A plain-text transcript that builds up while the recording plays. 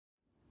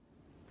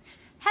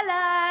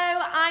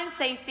Hello, I'm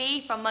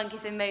Sophie from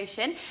Monkeys in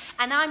Motion,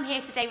 and I'm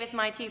here today with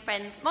my two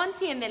friends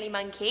Monty and Millie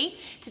Monkey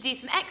to do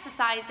some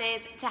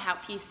exercises to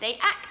help you stay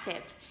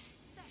active.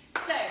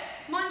 So,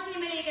 Monty and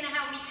Millie are going to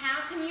help me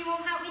count. Can you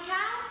all help me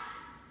count?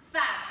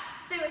 Fab.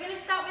 So we're going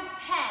to start with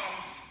 10.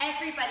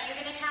 Everybody,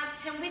 you're going to count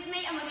to 10 with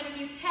me, and we're going to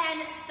do 10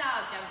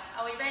 star jumps.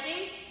 Are we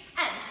ready?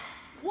 And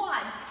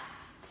 1,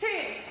 2,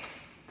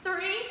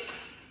 3,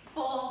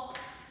 4,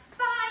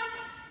 5,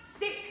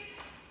 6,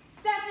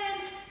 7,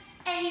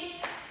 8,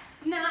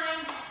 9,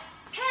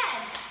 10.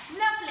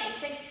 Lovely.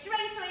 So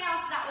straight away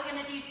after that we're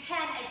going to do 10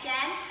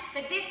 again,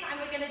 but this time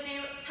we're going to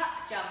do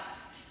tuck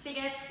jumps. So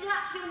you're going to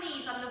slap your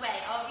knees on the way.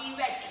 Are you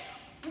ready?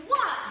 1,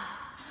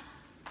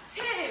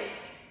 2,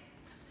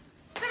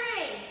 3,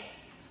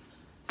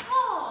 4.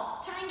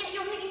 Try and get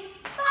your knees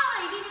 5,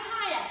 even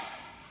higher.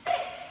 6,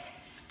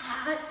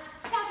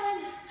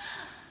 7,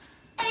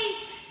 8,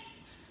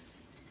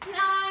 9,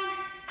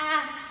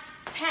 and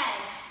 10.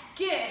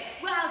 Good.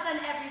 Well done,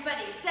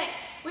 everybody. So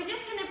we're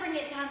just going to bring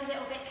it down a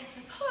little bit because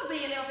we're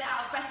probably a little bit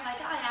out of breath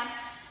like I am.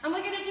 And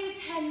we're going to do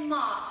 10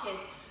 marches.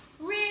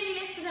 Really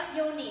lifting up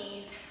your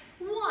knees.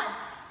 1,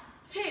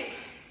 2,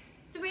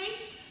 3,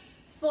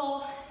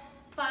 4,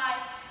 5,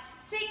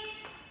 6,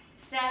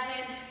 7,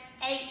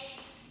 8,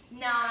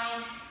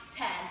 9,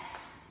 10.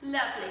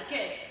 Lovely.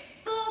 Good.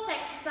 Fourth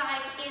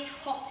exercise is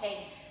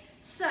hopping.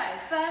 So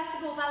first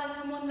of all, balance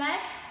on one leg.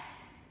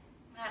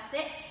 That's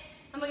it.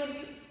 And we're going to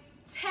do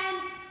 10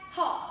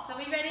 hops. Are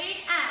we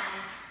ready?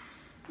 And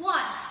 1,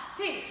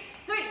 2,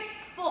 3,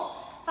 4,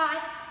 5,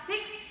 6,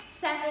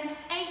 7,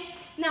 8,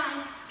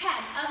 9, 10.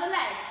 Other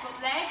legs.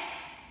 Swap legs.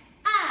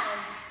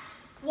 And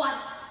 1,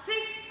 2,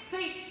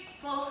 3,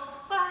 4,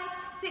 5,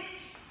 6,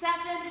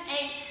 7,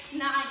 8,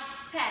 9,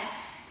 10.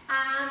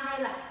 And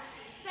relax.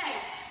 So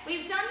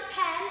we've done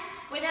 10.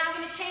 We're now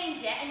going to change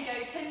it and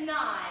go to 9.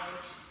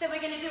 So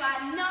we're going to do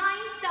our 9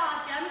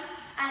 star jumps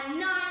and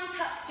 9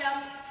 tuck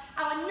jumps,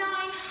 our 9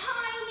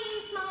 high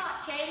knees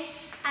marching,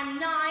 and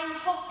 9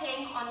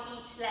 hopping on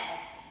each leg.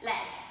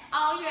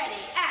 Are you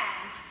ready?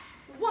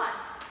 And 1,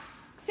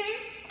 2,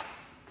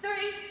 3,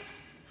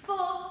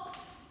 4,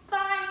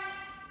 5,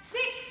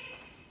 6,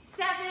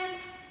 7,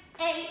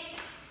 8,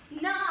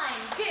 9.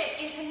 Good.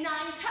 Into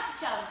 9 tuck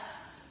jumps.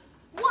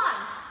 1,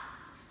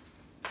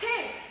 2,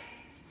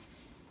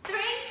 3,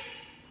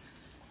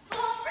 4.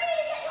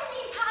 Really get your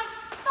knees high.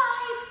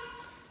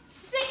 5,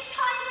 6,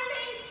 higher than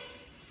me.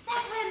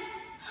 7,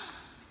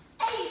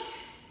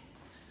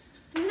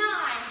 8,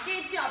 9.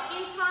 Good job.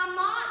 Into our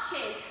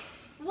marches.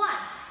 1,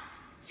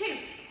 2,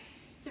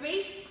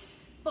 3,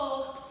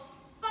 4,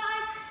 5,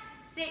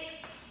 6,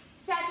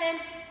 7,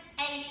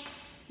 8,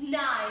 9.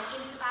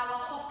 Into our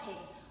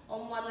hopping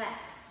on one leg.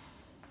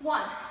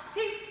 1,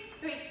 2,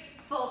 3,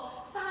 4,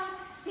 5,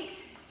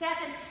 6, 7,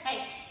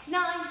 8,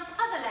 9.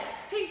 Other leg.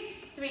 2,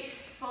 3,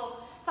 4,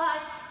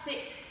 5,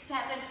 6,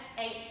 7,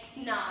 8,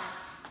 9.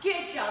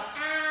 Good job.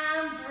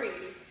 And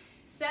breathe.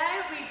 So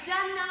we've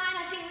done 9.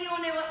 I think we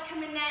all know what's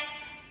coming next.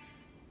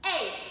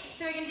 8.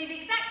 So we're going to do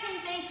the exact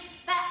same thing,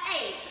 but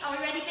 8. Are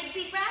we ready? Big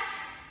deep breath.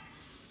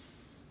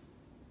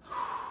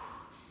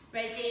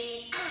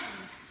 Ready?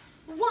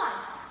 And 1,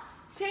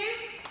 2,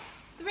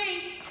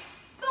 3,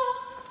 4,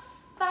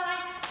 5,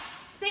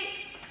 6,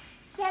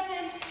 7,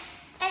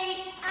 8,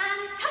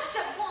 and tuck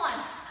jump. 1,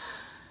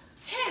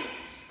 2,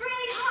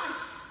 really high.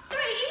 3,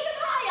 even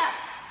higher.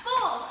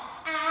 4,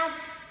 and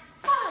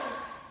 5,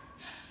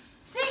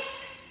 6,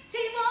 2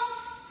 more,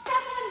 7,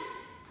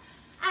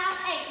 and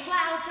 8.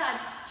 Well done.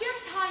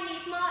 Just high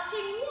knees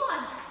marching.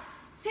 1,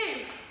 2,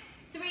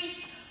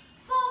 3,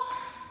 4,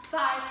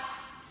 5,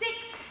 6,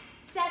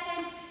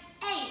 7,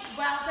 8.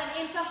 Well done.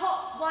 Into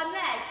hops. One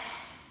leg.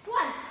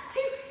 1,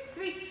 2,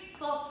 3,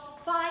 4,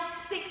 5,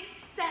 6,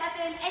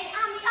 7, 8.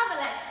 And the other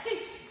leg. 2,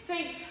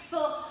 3,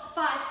 4,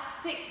 5,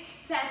 6,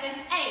 7,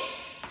 8.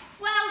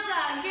 Well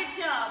done. Good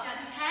job. We've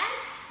done 10.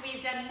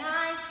 We've done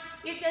 9.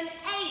 We've done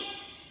 8.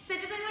 So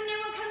does anyone know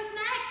what comes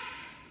next?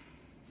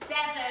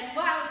 7.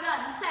 Well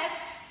done. So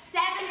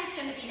 7 is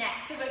going to be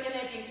next. So we're going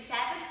to do 7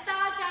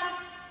 star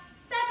jumps,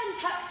 7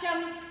 tuck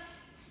jumps,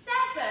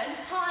 7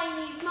 high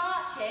knees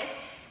marches,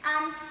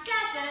 and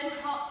 7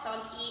 hops on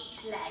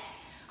each leg.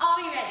 Are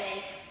we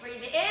ready?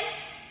 Breathe it in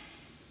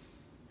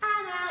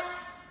and out.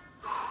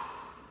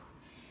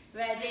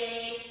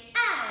 Ready?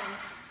 And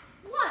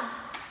 1,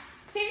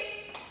 2,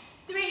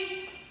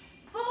 3,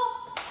 4,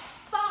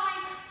 5,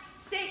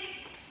 6,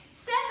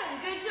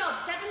 7. Good job.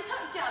 7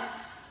 tuck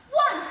jumps.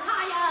 1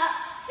 higher.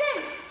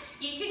 2.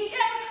 You can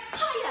go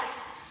higher.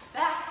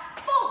 That's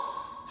 4,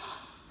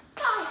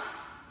 5,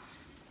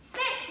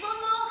 6. One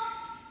more.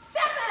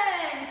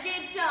 7.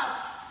 Good job.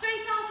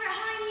 Straight after it,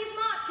 high knees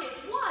marches.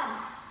 1,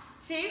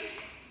 2,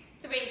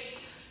 3,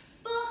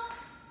 4,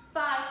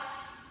 5,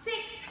 6,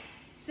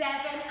 7,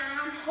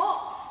 and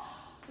hops.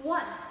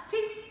 1, 2,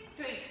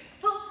 3,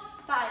 4,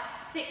 5,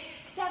 6,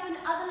 7.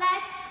 Other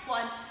leg.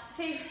 1,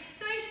 2, 3,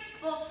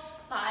 4,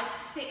 5,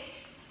 6,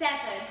 7.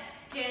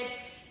 Good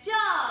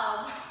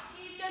job.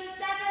 You've done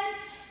 7.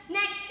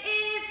 Next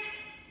is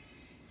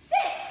 6.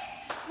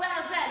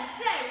 Well done.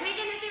 So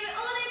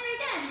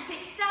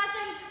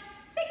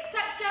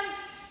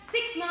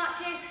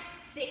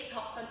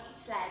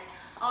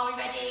Are we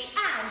ready?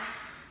 And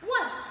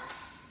 1,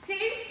 2,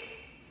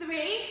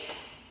 3,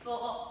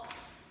 4,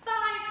 5,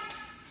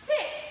 6.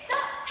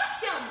 Stop. Tuck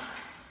jumps.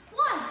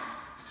 1,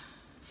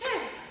 2,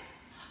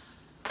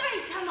 3.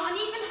 Come on,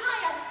 even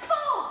higher.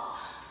 4,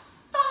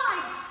 5.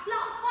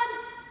 Last one.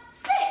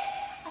 6.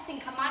 I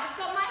think I might have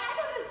got my head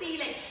on the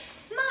ceiling.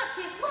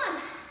 Marches.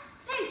 1,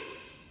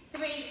 2,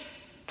 3,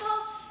 4,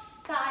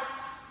 5,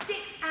 6,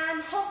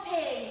 and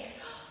hopping.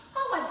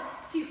 Oh, 1,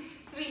 2,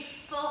 3,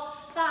 4,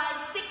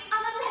 5, 6.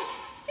 Other leg.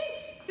 2,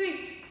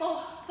 3,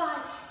 4, 5,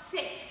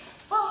 6.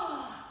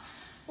 Oh,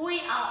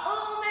 we are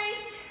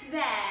almost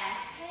there.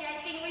 Okay,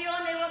 I think we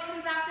all know what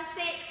comes after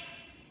 6.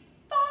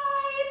 5.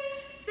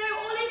 So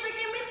all over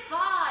again with 5.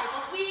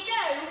 Off we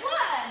go.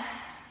 1,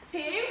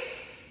 2,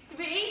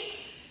 3,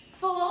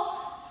 4,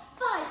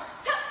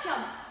 5. Tuck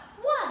jump.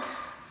 1,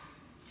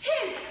 2,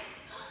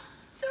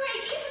 3.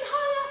 Even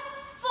higher.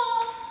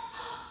 4,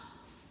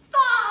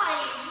 5.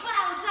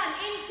 Well done.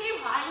 Into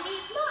high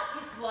knees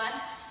marches. 1,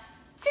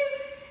 2,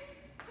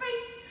 3,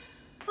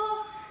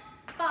 4,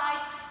 5.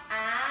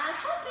 And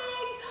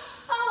hopping.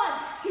 1,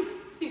 2,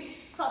 3,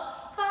 4,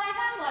 5.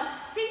 And 1,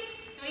 2,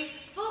 3,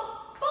 4,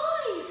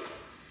 5.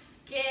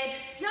 Good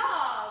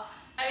job.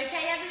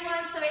 Okay,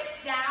 everyone, so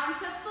it's down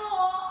to 4.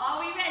 Are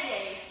we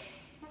ready?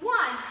 1,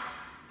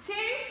 2,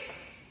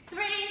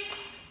 3,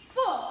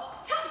 4.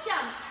 Tuck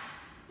jumps.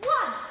 1,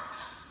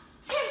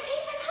 2.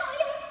 Even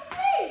higher.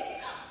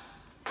 3,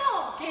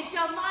 4. Good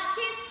job,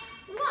 marches.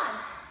 1,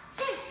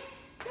 2,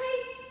 3,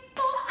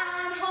 4.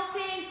 And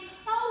hopping.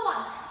 1,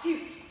 2,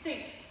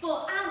 3,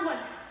 4. And 1,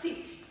 2,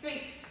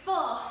 3,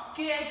 4.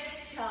 Good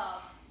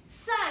job.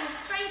 So,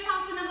 straight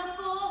after number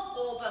 4,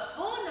 or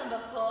before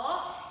number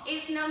 4,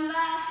 is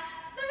number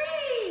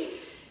 3.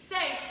 So,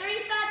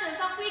 3 star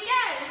jumps, off we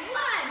go.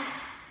 1,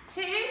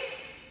 2,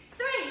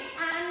 3,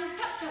 and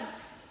tuck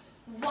jumps.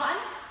 1,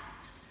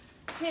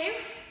 2,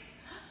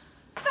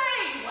 3.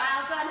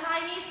 Well done,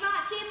 high knees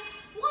marches.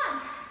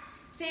 1,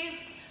 2,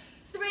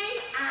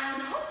 3,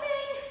 and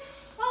hopping.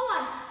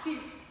 1, 2,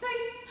 3.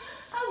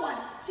 1,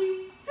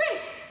 2, 3.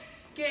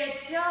 Good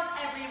job,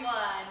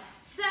 everyone.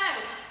 So,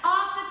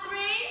 after 3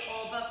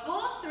 or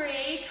before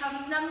 3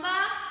 comes number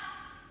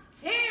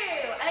 2.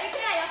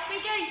 Okay, off we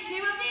go.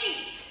 2 of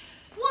each.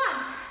 1,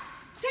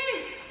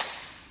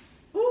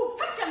 2. Ooh,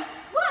 tuck jumps.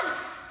 1,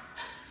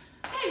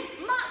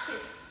 2.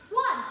 Marches.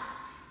 1,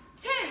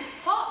 2.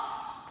 Hops.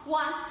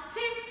 1,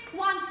 2.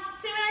 1,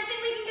 2. And I think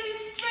we can go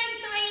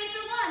straight away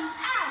into ones.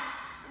 And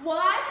 1,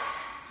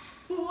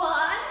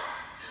 1,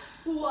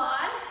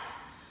 1,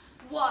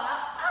 1.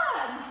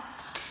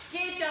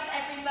 Good job,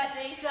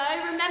 everybody. So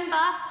remember,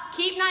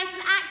 keep nice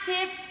and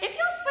active. If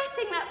you're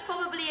sweating, that's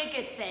probably a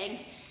good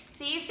thing.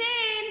 See you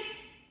soon.